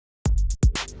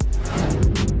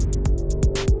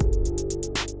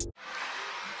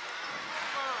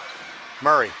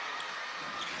Murray.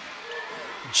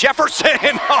 Jefferson,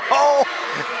 oh,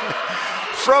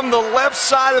 from the left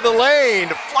side of the lane,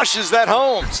 flushes that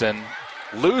home. And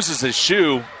loses his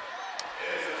shoe.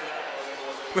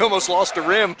 We almost lost the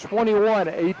rim.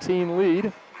 21-18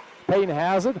 lead. Payton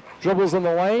has it, dribbles in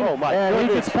the lane, and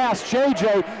he gets past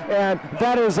JJ, and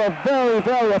that is a very,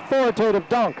 very authoritative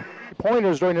dunk.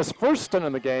 Pointers during his first stint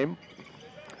in the game.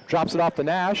 Drops it off to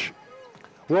Nash.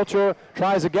 Wiltshire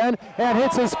tries again and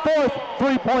hits his fourth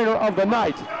three-pointer of the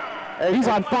night. He's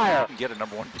on fire. Get a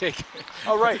 #1 pick.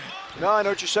 Oh, right. No, I know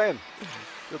what you're saying.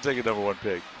 He'll take a #1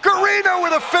 pick. Garino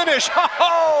with a finish.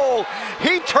 Oh,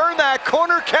 he turned that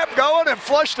corner, kept going, and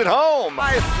flushed it home.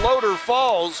 High floater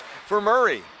falls for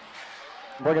Murray.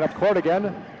 Bringing up court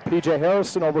again. P.J.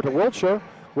 Harrison over to Wiltshire.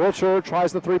 Wiltshire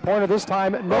tries the three-pointer this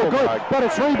time. No good, but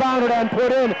it's rebounded and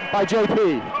put in by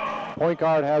J.P. Point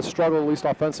guard has struggled, at least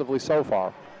offensively so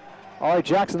far. All right,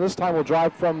 Jackson this time will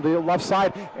drive from the left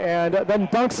side and then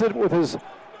dunks it with his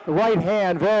right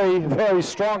hand very, very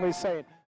strongly, saying,